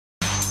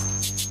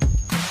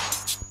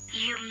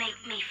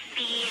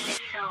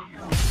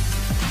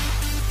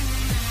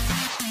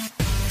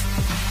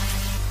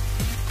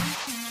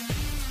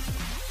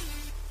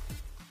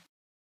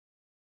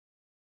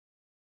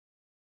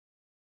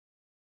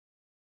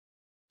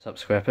What's up,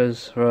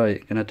 scrappers?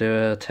 Right, gonna do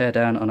a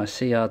teardown on a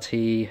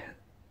CRT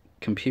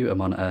computer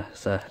monitor.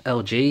 It's a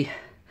LG,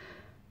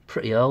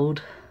 pretty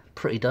old,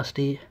 pretty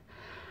dusty,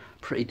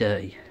 pretty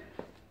dirty.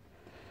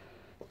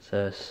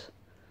 So it's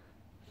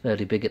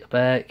fairly big at the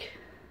back,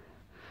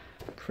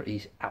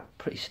 pretty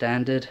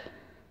standard.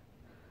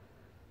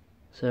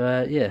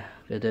 So yeah,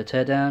 gonna do a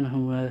teardown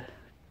and we'll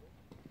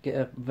get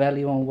a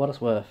value on what it's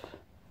worth.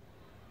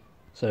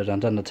 So I've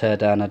done the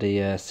teardown of the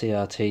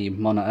CRT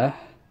monitor.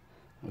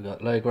 We've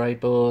got low grade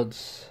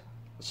boards,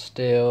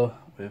 steel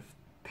with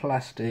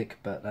plastic,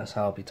 but that's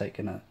how I'll be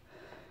taking it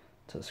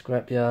to the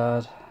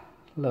scrapyard.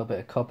 A little bit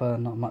of copper,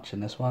 not much in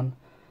this one,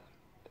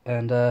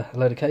 and a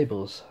load of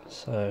cables.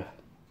 So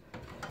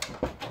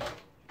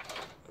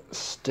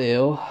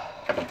steel.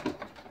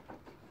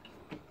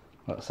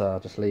 So I'll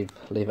just leave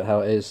it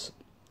how it is.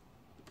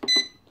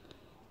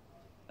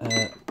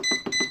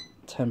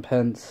 10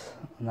 pence,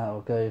 and that will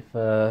go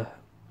for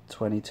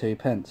 22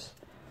 pence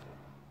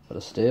for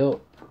the steel.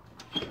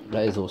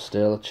 That is all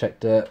steel. I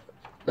checked it.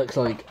 Looks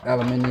like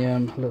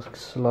aluminium,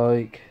 looks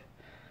like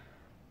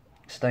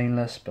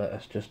stainless, but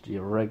it's just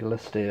your regular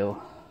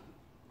steel.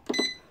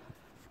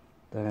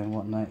 Then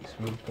what next?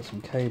 We'll put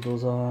some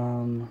cables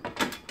on.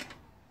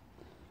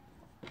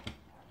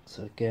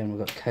 So again, we've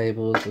got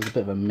cables. There's a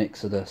bit of a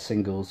mix of the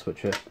singles,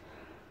 which are,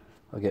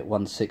 I get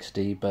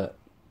 160, but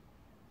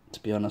to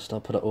be honest, I'll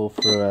put it all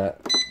through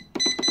at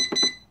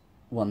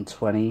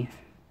 120.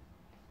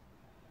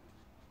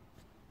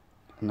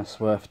 And that's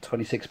worth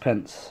 26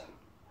 pence.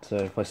 So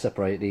if I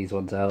separate these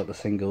ones out, the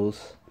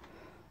singles,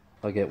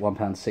 I get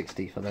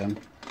 £1.60 for them.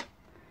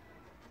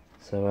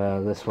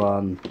 So this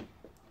one,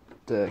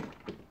 the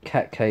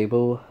cat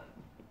cable,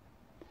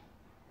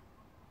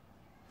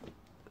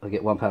 I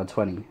get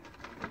 £1.20.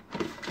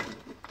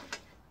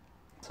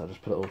 So I'll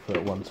just put it all through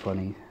at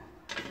 120.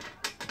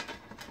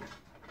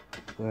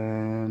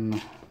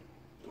 Then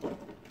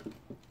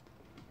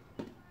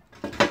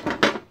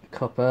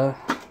copper,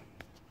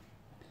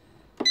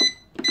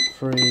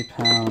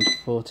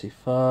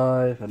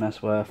 £3.45, and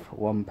that's worth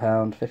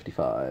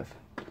 £1.55.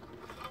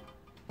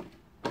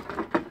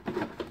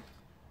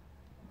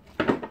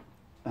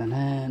 And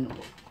then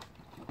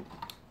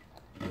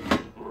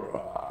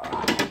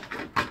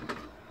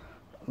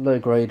low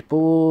grade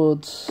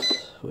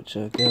boards, which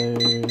I go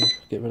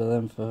get rid of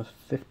them for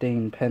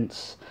 15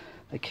 pence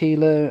a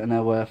kilo, and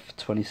they're worth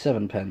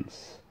 27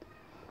 pence.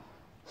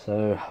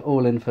 So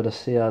all in for the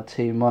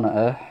CRT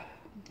monitor,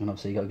 and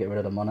obviously you got to get rid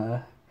of the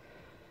monitor.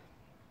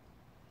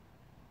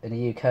 In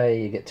the UK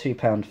you get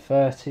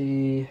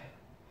 £2.30,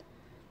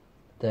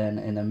 then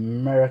in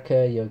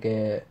America you'll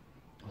get,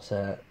 what's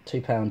that,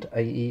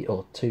 £2.80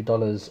 or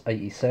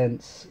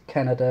 $2.80.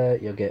 Canada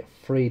you'll get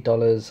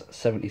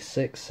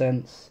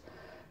 $3.76,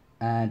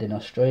 and in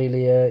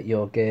Australia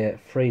you'll get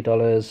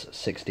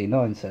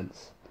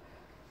 $3.69.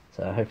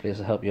 So hopefully this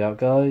will help you out,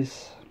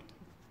 guys.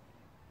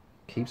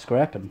 Keep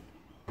scrapping.